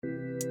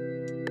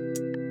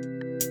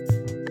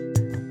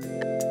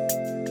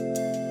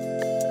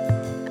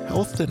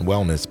Health and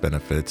wellness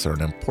benefits are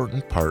an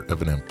important part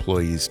of an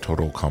employee's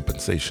total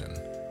compensation.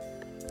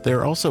 They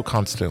are also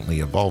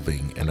constantly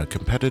evolving in a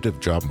competitive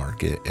job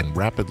market and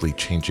rapidly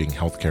changing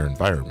healthcare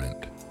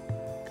environment.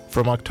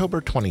 From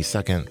October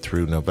 22nd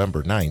through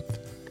November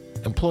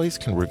 9th, employees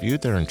can review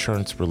their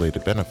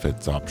insurance-related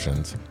benefits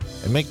options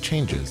and make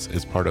changes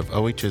as part of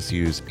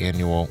OHSU's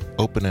annual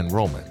open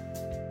enrollment.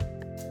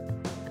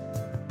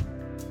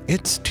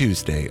 It's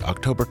Tuesday,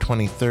 October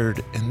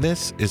 23rd, and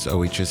this is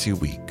OHSU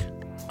Week.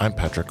 I'm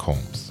Patrick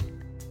Holmes.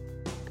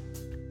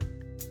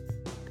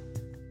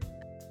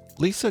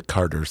 Lisa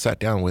Carter sat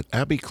down with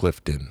Abby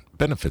Clifton,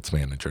 benefits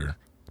manager,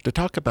 to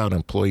talk about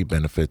employee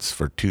benefits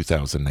for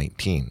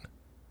 2019.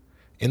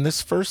 In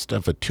this first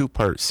of a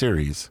two-part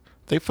series,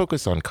 they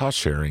focus on cost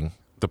sharing,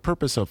 the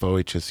purpose of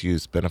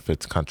OHSU's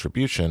benefits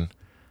contribution,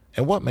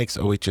 and what makes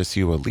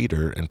OHSU a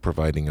leader in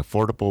providing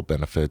affordable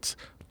benefits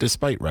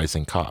despite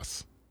rising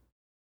costs.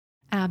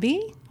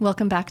 Abby,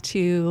 welcome back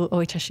to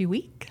OHSU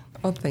Week.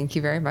 Well, thank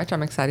you very much.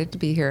 I'm excited to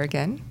be here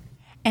again.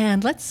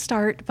 And let's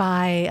start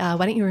by,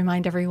 why don't you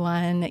remind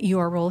everyone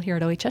your role here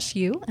at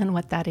OHSU and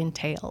what that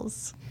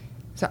entails?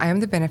 So I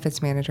am the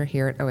benefits manager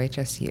here at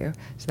OHSU.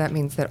 So that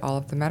means that all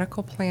of the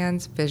medical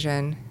plans,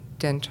 vision,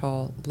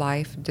 dental,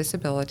 life,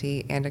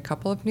 disability, and a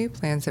couple of new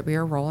plans that we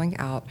are rolling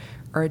out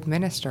are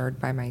administered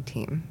by my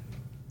team.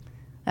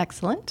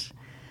 Excellent.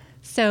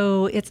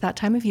 So it's that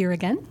time of year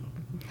again.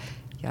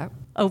 Yep.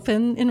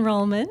 Open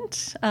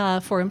enrollment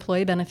for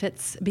employee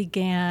benefits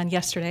began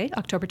yesterday,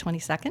 October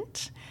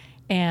 22nd,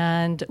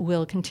 and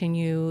will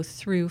continue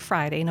through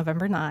Friday,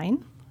 November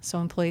 9. So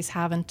employees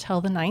have until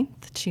the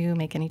 9th to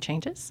make any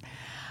changes.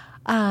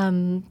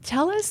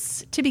 Tell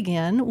us, to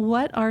begin,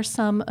 what are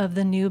some of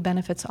the new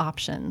benefits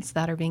options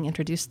that are being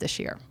introduced this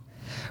year?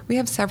 We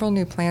have several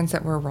new plans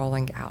that we're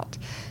rolling out.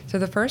 So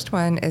the first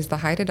one is the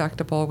high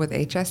deductible with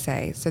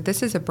HSA. So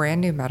this is a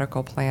brand new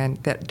medical plan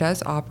that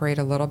does operate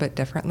a little bit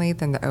differently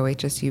than the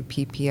OHSU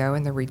PPO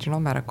and the regional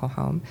medical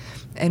home.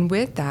 And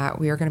with that,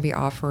 we are going to be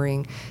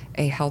offering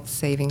a health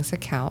savings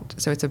account.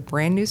 So it's a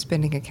brand new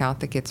spending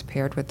account that gets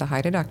paired with the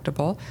high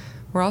deductible.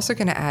 We're also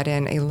going to add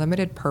in a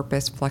limited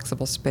purpose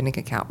flexible spending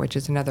account, which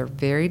is another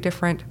very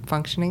different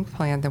functioning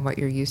plan than what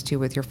you're used to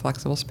with your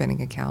flexible spending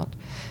account.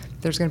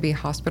 There's going to be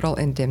hospital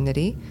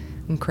indemnity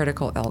and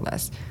critical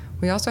illness.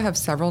 We also have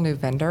several new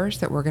vendors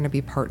that we're going to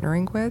be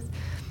partnering with.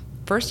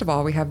 First of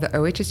all, we have the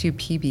OHSU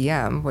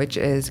PBM, which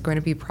is going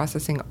to be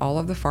processing all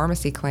of the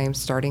pharmacy claims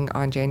starting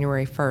on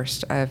January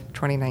 1st of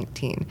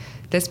 2019.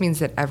 This means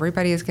that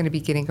everybody is going to be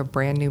getting a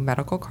brand new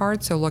medical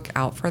card, so look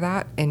out for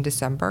that in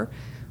December.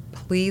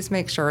 Please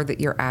make sure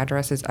that your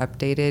address is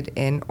updated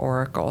in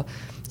Oracle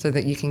so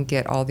that you can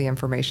get all the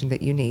information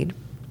that you need.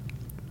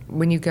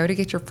 When you go to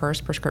get your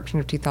first prescription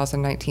of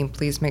 2019,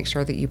 please make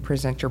sure that you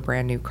present your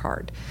brand new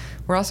card.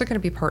 We're also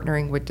going to be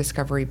partnering with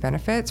Discovery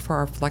Benefits for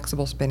our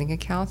flexible spending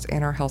accounts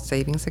and our health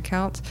savings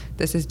accounts.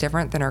 This is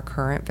different than our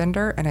current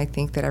vendor, and I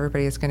think that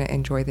everybody is going to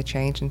enjoy the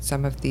change and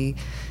some of the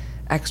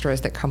extras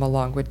that come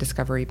along with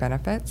Discovery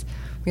Benefits.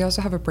 We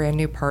also have a brand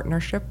new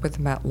partnership with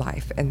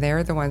MetLife, and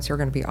they're the ones who are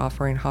going to be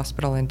offering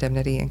hospital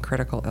indemnity and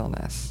critical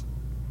illness.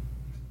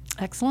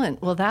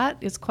 Excellent. Well, that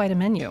is quite a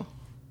menu.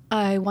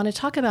 I want to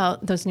talk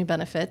about those new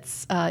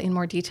benefits in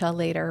more detail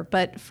later,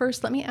 but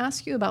first let me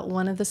ask you about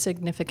one of the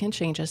significant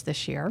changes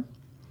this year.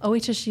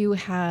 OHSU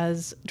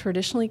has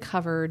traditionally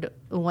covered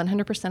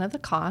 100% of the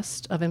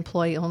cost of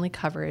employee-only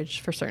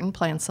coverage for certain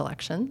plan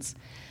selections.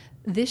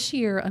 This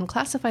year,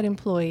 unclassified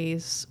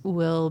employees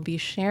will be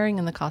sharing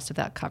in the cost of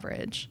that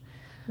coverage.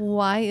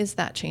 Why is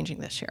that changing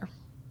this year?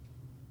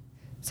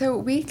 So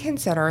we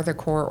consider the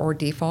core or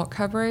default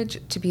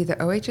coverage to be the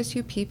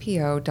OHSU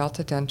PPO,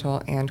 Delta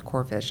Dental, and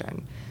Core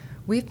Vision.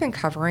 We've been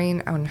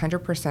covering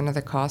 100% of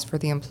the cost for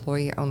the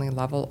employee-only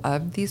level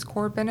of these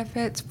core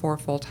benefits for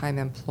full-time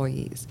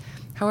employees.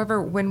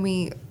 However, when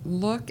we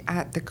look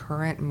at the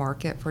current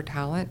market for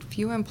talent,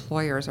 few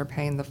employers are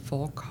paying the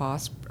full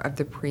cost of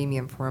the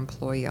premium for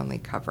employee-only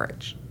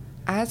coverage.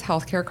 As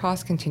healthcare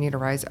costs continue to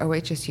rise,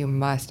 OHSU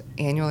must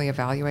annually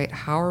evaluate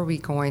how are we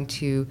going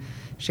to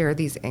share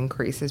these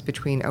increases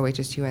between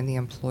OHSU and the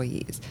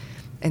employees.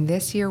 And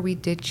this year, we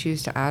did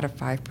choose to add a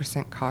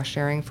 5% cost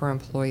sharing for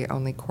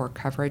employee-only core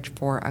coverage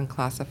for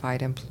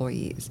unclassified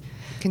employees.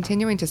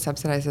 Continuing to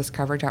subsidize this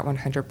coverage at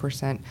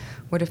 100%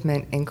 would have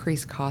meant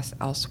increased costs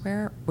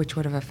elsewhere, which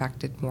would have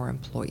affected more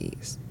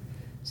employees.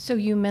 So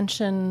you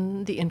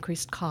mentioned the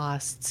increased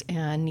costs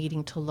and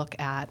needing to look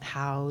at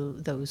how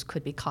those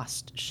could be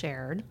cost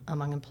shared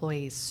among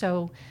employees.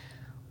 So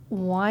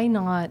why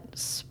not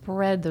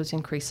spread those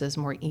increases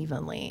more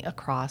evenly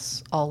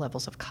across all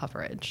levels of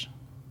coverage?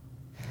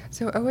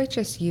 So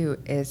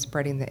OHSU is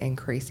spreading the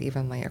increase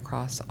evenly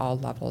across all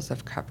levels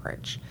of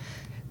coverage.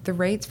 The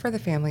rates for the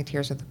family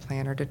tiers of the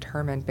plan are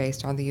determined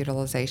based on the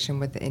utilization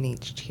within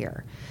each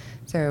tier.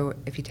 So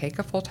if you take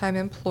a full-time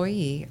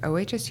employee,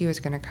 OHSU is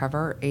going to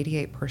cover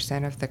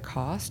 88% of the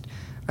cost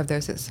of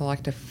those that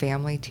select a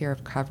family tier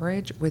of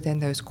coverage within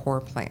those core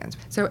plans.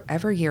 So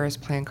every year as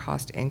plan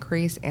costs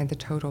increase and the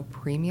total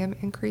premium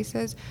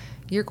increases,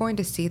 you're going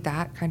to see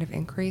that kind of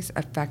increase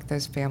affect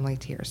those family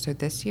tiers. So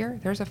this year,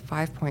 there's a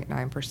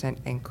 5.9%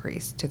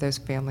 increase to those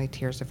family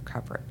tiers of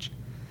coverage.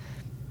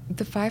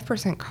 The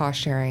 5%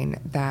 cost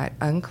sharing that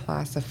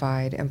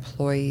unclassified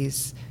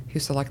employees who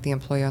select the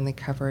employee-only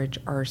coverage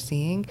are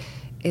seeing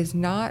is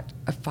not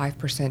a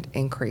 5%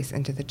 increase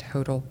into the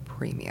total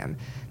premium.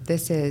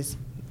 This is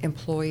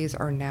employees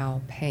are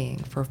now paying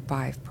for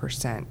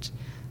 5%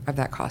 of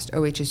that cost.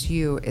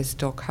 OHSU is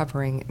still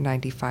covering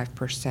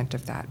 95%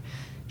 of that.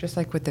 Just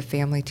like with the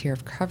family tier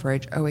of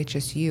coverage,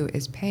 OHSU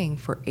is paying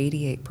for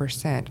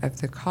 88%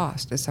 of the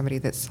cost as somebody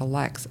that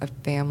selects a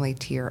family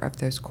tier of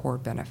those core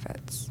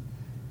benefits.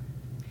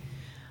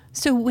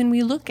 So when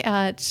we look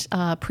at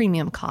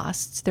premium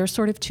costs, there's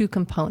sort of two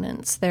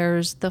components.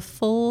 There's the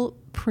full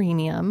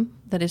premium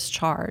that is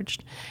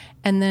charged,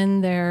 and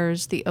then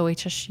there's the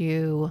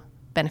OHSU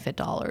benefit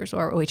dollars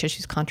or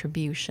OHSU's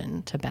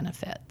contribution to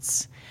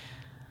benefits.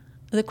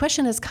 The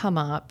question has come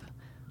up,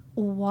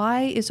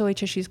 why is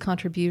OHSU's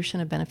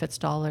contribution of benefits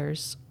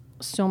dollars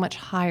so much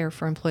higher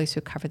for employees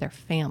who cover their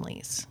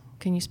families?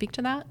 Can you speak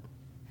to that?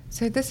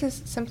 So this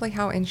is simply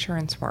how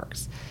insurance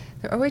works.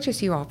 The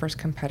OHSU offers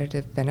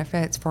competitive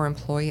benefits for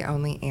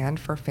employee-only and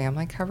for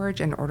family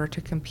coverage in order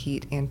to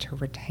compete and to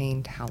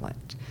retain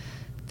talent.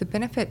 The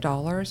benefit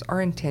dollars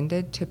are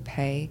intended to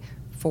pay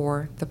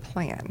for the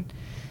plan.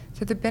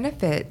 So the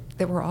benefit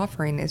that we're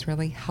offering is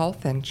really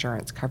health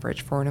insurance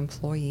coverage for an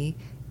employee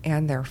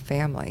and their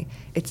family.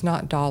 It's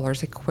not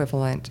dollars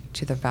equivalent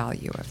to the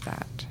value of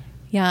that.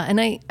 Yeah,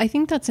 and I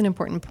think that's an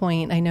important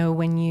point. I know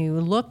when you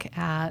look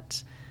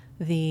at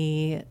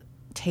the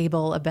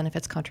table of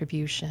benefits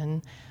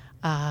contribution,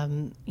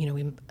 an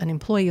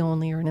employee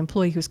only or an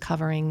employee who's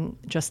covering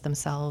just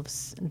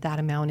themselves, that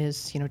amount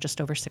is,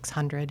 just over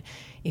 $600.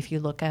 If you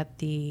look at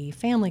the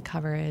family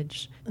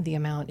coverage, the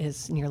amount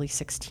is nearly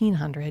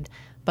 $1,600.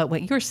 But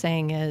what you're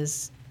saying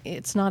is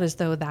it's not as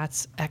though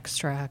that's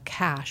extra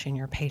cash in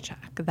your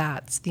paycheck.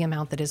 That's the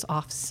amount that is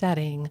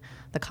offsetting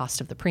the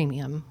cost of the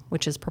premium,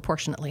 which is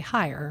proportionately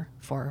higher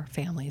for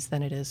families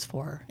than it is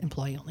for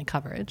employee-only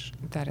coverage.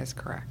 That is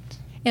correct.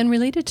 And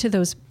related to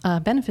those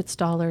benefits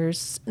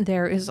dollars,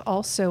 there is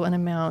also an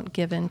amount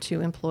given to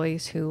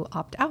employees who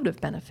opt out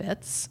of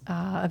benefits,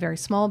 a very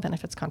small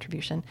benefits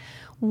contribution.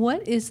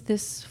 What is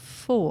this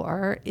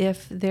for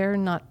if they're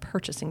not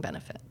purchasing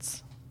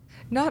benefits?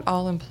 Not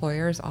all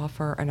employers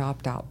offer an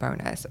opt-out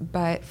bonus,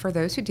 but for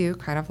those who do,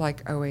 kind of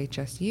like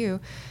OHSU,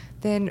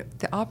 then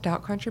the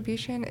opt-out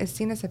contribution is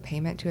seen as a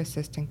payment to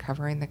assist in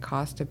covering the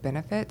cost of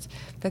benefits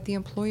that the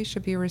employee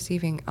should be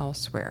receiving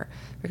elsewhere.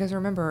 Because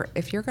remember,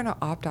 if you're going to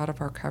opt out of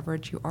our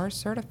coverage, you are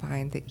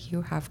certifying that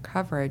you have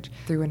coverage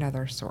through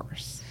another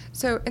source.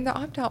 So, and the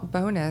opt-out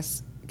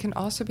bonus can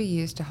also be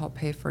used to help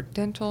pay for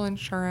dental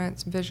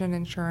insurance, vision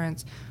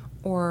insurance,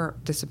 or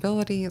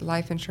disability,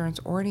 life insurance,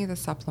 or any of the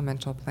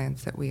supplemental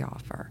plans that we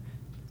offer.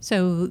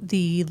 So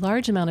the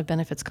large amount of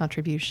benefits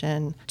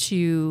contribution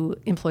to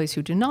employees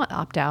who do not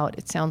opt out,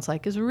 it sounds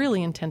like, is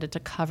really intended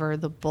to cover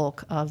the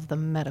bulk of the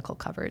medical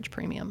coverage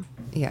premium.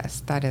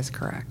 Yes, that is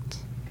correct.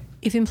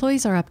 If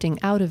employees are opting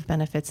out of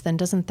benefits, then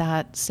doesn't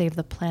that save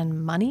the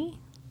plan money?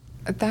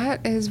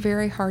 That is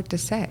very hard to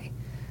say.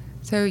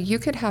 So you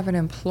could have an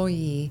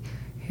employee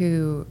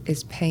who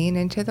is paying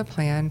into the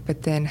plan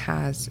but then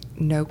has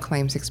no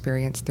claims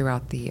experience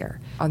throughout the year.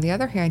 On the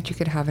other hand, you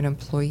could have an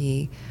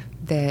employee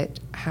that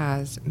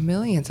has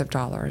millions of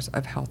dollars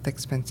of health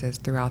expenses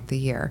throughout the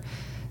year.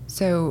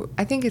 So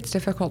I think it's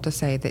difficult to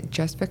say that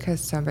just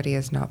because somebody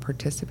is not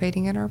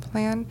participating in our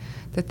plan,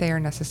 that they are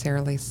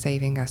necessarily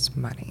saving us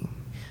money.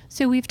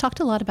 So we've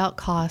talked a lot about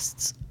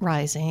costs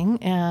rising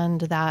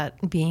and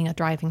that being a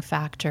driving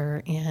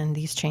factor in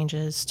these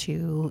changes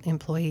to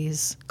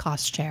employees'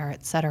 cost share,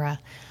 et cetera.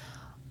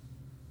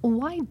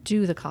 Why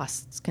do the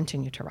costs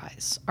continue to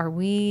rise? Are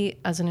we,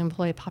 as an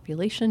employee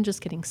population,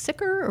 just getting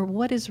sicker, or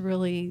what is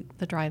really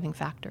the driving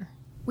factor?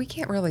 We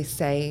can't really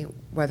say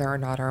whether or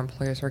not our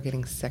employers are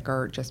getting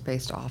sicker just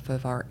based off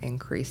of our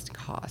increased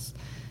costs.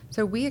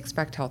 So we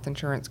expect health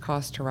insurance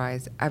costs to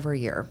rise every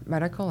year.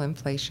 Medical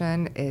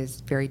inflation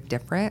is very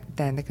different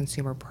than the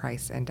consumer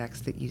price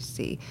index that you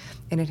see,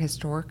 and it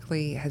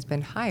historically has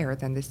been higher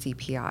than the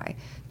CPI.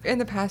 In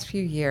the past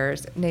few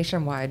years,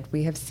 nationwide,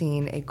 we have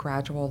seen a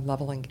gradual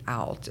leveling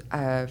out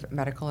of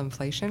medical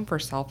inflation for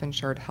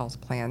self-insured health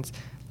plans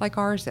like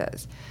ours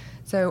is.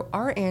 So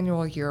our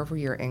annual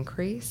year-over-year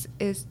increase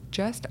is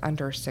just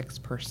under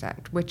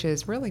 6%, which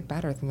is really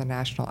better than the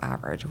national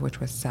average, which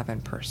was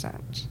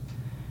 7%.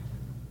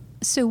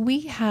 So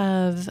we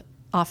have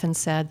often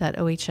said that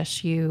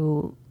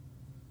OHSU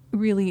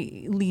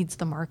really leads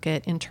the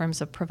market in terms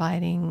of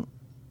providing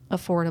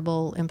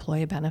affordable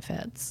employee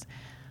benefits.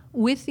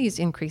 With these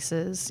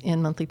increases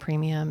in monthly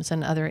premiums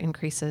and other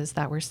increases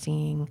that we're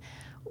seeing,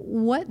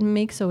 what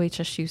makes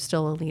OHSU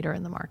still a leader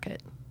in the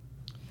market?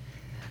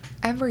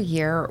 Every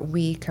year,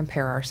 we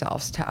compare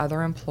ourselves to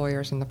other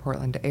employers in the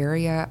Portland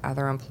area,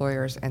 other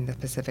employers in the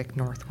Pacific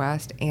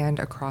Northwest, and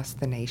across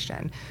the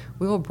nation.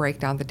 We will break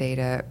down the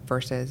data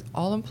versus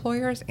all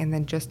employers and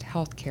then just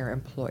healthcare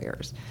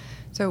employers.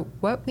 So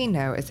what we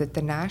know is that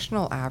the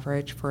national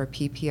average for a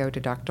PPO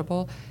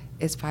deductible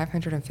is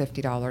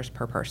 $550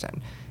 per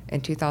person. In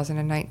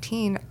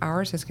 2019,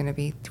 ours is going to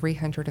be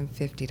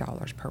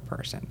 $350 per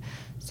person.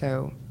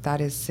 So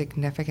that is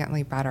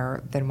significantly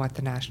better than what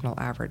the national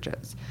average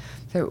is.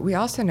 So we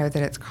also know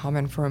that it's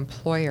common for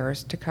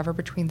employers to cover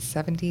between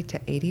 70 to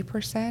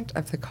 80%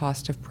 of the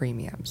cost of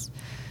premiums.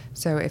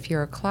 So if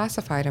you're a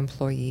classified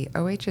employee,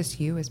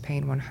 OHSU is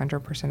paying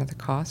 100% of the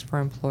cost for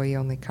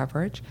employee-only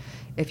coverage.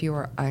 If you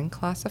are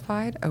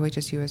unclassified,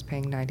 OHSU is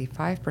paying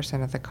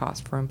 95% of the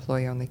cost for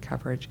employee-only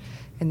coverage.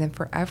 And then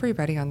for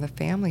everybody on the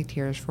family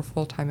tiers for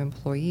full-time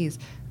employees,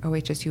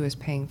 OHSU is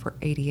paying for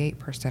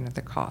 88% of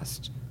the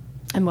cost.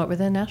 And what were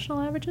the national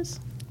averages?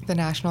 The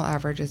national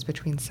average is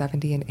between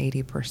 70 and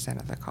 80%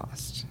 of the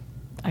cost.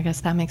 I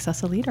guess that makes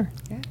us a leader.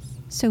 Yes.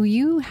 So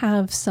you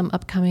have some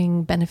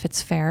upcoming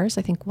benefits fairs.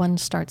 I think one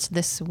starts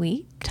this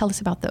week. Tell us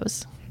about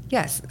those.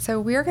 Yes, so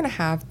we're going to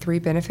have 3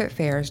 benefit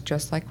fairs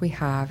just like we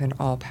have in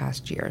all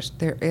past years.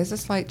 There is a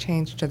slight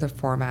change to the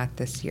format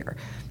this year.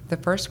 The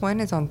first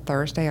one is on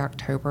Thursday,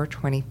 October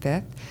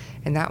 25th,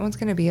 and that one's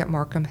going to be at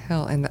Markham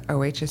Hill in the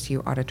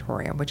OHSU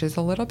auditorium, which is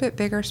a little bit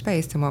bigger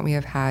space than what we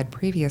have had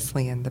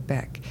previously in the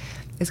BIC.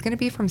 It's going to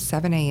be from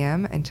 7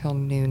 a.m. until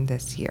noon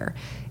this year.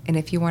 And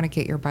if you want to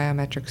get your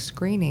biometric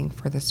screening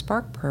for the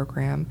Spark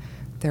program,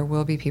 there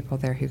will be people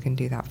there who can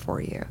do that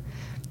for you.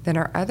 Then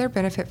our other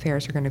benefit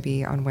fairs are going to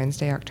be on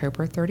Wednesday,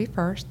 October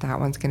 31st. That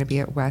one's going to be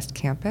at West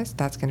Campus.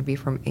 That's going to be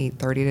from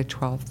 8:30 to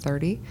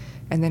 12:30.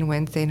 And then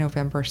Wednesday,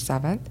 November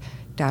 7th,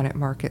 down at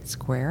Market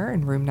Square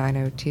in room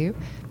 902.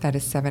 That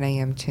is 7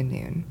 a.m. to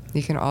noon.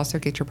 You can also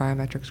get your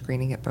biometric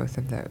screening at both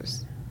of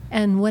those.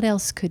 And what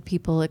else could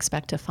people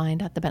expect to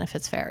find at the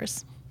benefits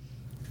fairs?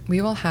 We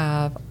will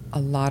have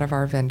a lot of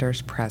our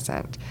vendors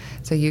present,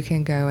 so you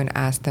can go and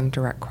ask them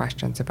direct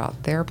questions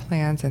about their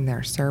plans and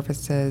their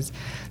services.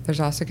 There's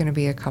also going to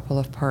be a couple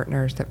of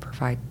partners that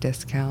provide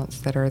discounts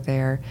that are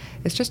there.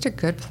 It's just a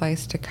good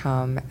place to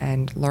come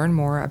and learn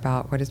more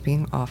about what is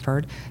being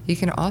offered. You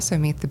can also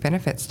meet the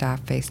benefit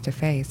staff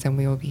face-to-face, and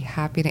we will be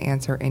happy to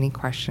answer any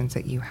questions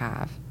that you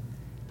have.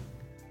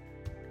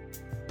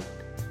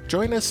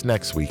 Join us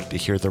next week to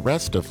hear the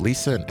rest of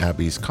Lisa and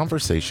Abby's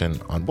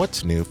conversation on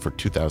what's new for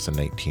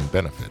 2019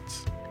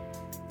 benefits.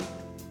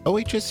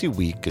 OHSU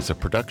Week is a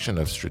production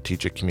of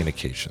Strategic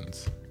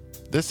Communications.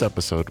 This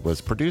episode was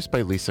produced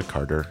by Lisa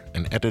Carter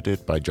and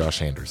edited by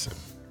Josh Anderson.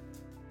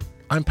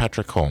 I'm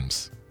Patrick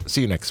Holmes.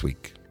 See you next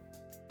week.